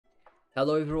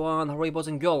Hello everyone, how are you boys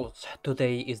and girls?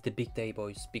 Today is the big day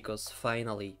boys, because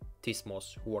finally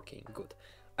Tismos working good.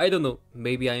 I don't know,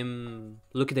 maybe I'm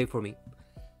lucky day for me.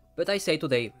 But I say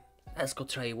today, let's go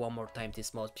try one more time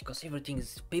Tismos, because everything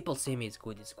is, people say me it's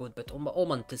good, but oh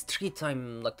man, this 3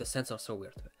 time like the sensor so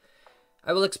weird.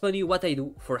 I will explain you what I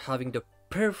do for having the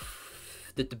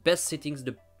best settings,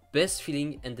 the best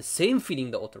feeling and the same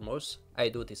feeling the uttermost. I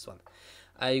do this one.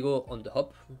 I go on the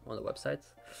hub, on the website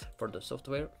for the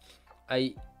software.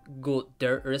 I go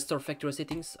there, restore factory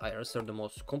settings, I restore the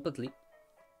mouse completely.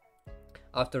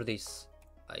 After this,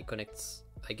 I connect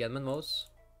again my mouse.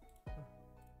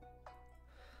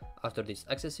 After this,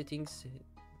 access settings.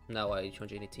 Now I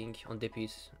change anything on DP,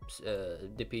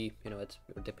 you know what,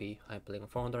 DP, I'm playing on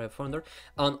 400, I have 400.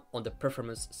 And on the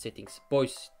performance settings.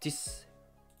 Boys, this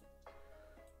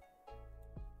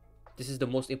is the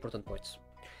most important point.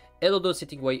 LOD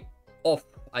setting way off.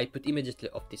 I put immediately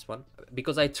off this one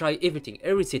because I try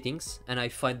every settings and I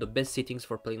find the best settings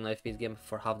for playing live FPS game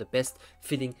for have the best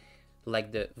feeling,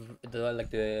 like the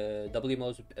W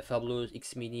mouse, Fabulous,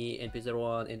 X Mini,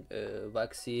 NP01, and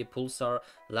Vaxee, Pulsar,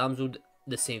 Lamzud,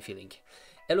 the same feeling.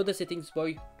 LOD settings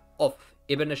boy off.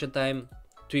 Hibernation time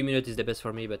 3 minutes is the best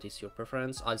for me, but it's your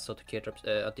preference. Also to care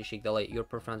anti-shake delay, your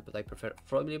preference, but I prefer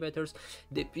 4mm.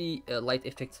 DP light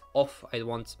effect off. I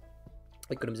want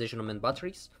economization on main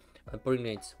batteries. I'm putting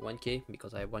it 1K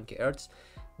because I have 1K Hertz.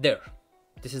 There,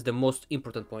 this is the most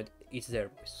important point. It's there,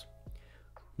 boys.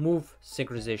 Move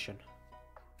synchronization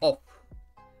off.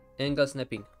 Angle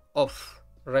snapping off.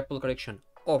 Ripple correction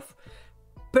off.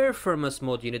 Performance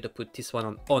mode, you need to put this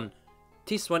one on.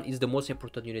 This one is the most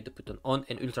important, you need to put on,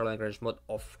 and ultra long range mode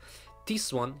off.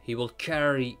 This one, he will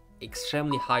carry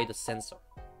extremely high the sensor.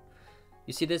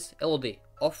 You see this? LOD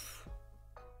off.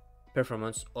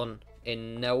 Performance on,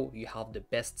 and now you have the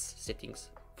best settings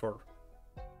for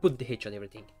put the hitch on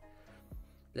everything.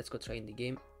 Let's go try in the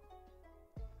game.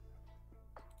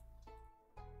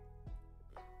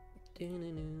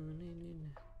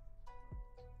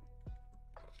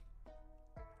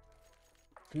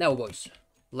 Now boys,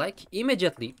 like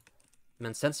immediately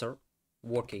main sensor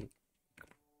working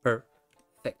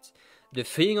perfect. The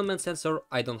feeling on main sensor,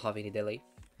 I don't have any delay.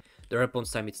 The response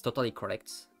time, it's totally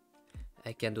correct.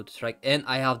 I can do the track, and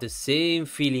I have the same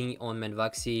feeling on main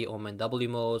Vaxee, on main W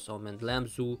mouse, on main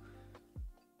Lamzu.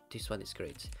 This one is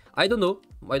great. I don't know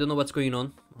what's going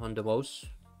on the mouse.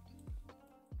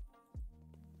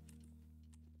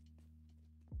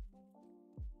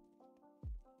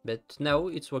 But now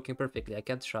it's working perfectly. I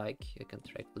can track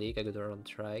flick, I go around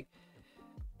track.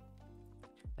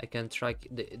 I can track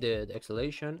the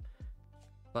acceleration.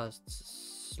 Fast,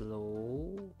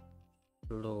 slow,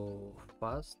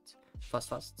 fast,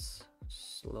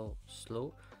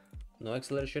 slow, no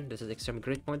acceleration. This is extremely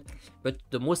great point. But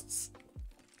the most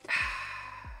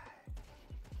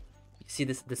you see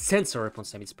this, the sensor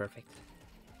response time is perfect.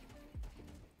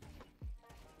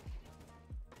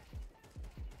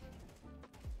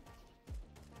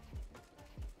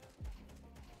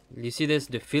 You see this,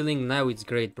 the feeling now, it's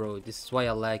great, bro. This is why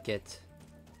I like it.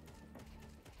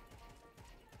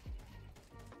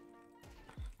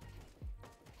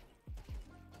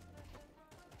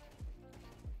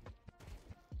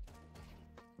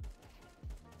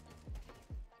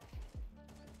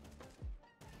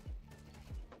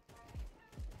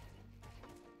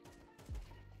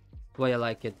 Why I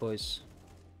like it, boys.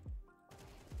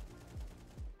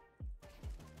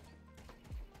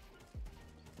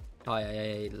 Oh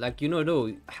yeah, like, you know,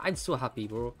 no, I'm so happy,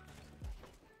 bro.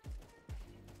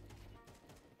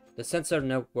 The sensor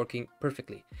now working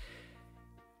perfectly.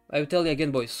 I will tell you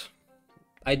again, boys.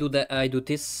 I do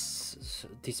these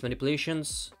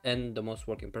manipulations, and the mouse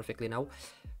working perfectly now.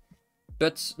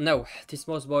 But now this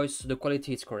mouse, boys, the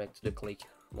quality is correct. The click,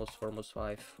 mouse 4, mouse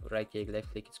 5, right click,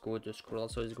 left click, it's good. The scroll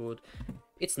also is good.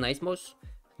 It's nice mouse.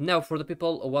 Now for the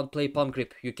people who want play palm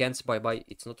grip, you can't, bye,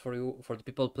 it's not for you. For the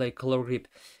people play color grip,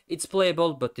 it's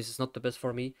playable, but this is not the best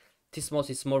for me. This mouse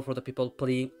is more for the people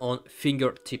playing on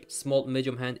fingertip, small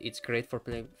medium hand. It's great for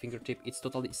playing fingertip. It's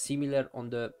totally similar on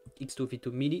the X2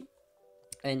 V2 Mini,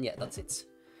 and yeah, that's it.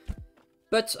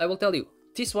 But I will tell you,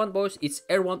 this one, boys, it's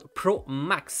R1 Pro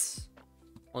Max.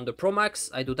 On the Pro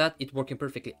Max, I do that, it's working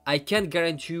perfectly. I can't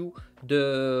guarantee you on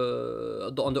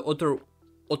the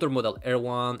other model,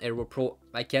 R1, R1 Pro,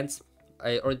 I can't.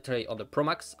 I already tried on the Pro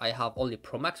Max. I have only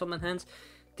Pro Max on my hands.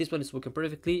 This one is working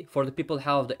perfectly. For the people who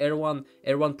have the R1,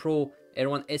 R1 Pro,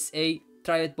 R1 SA,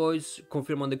 try it, boys.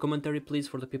 Confirm on the commentary, please,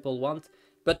 for the people who want.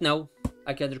 But now,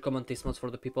 I can't recommend this much for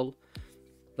the people.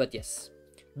 But yes.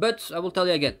 But I will tell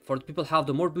you again, for the people who have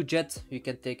the more budget, you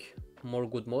can take more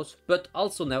good mouse, but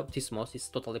also now this mouse is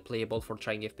totally playable for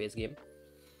trying FPS game.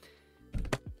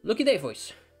 Lucky day,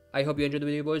 boys. I hope you enjoyed the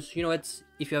video, boys. You know what?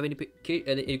 If you have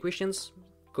any questions,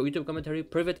 YouTube commentary,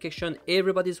 private question,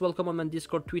 everybody's welcome on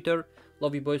Discord, Twitter.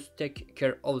 Love you, boys. Take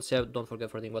care. All safe. Don't forget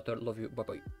for drinking water. Love you. Bye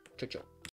bye. Ciao ciao.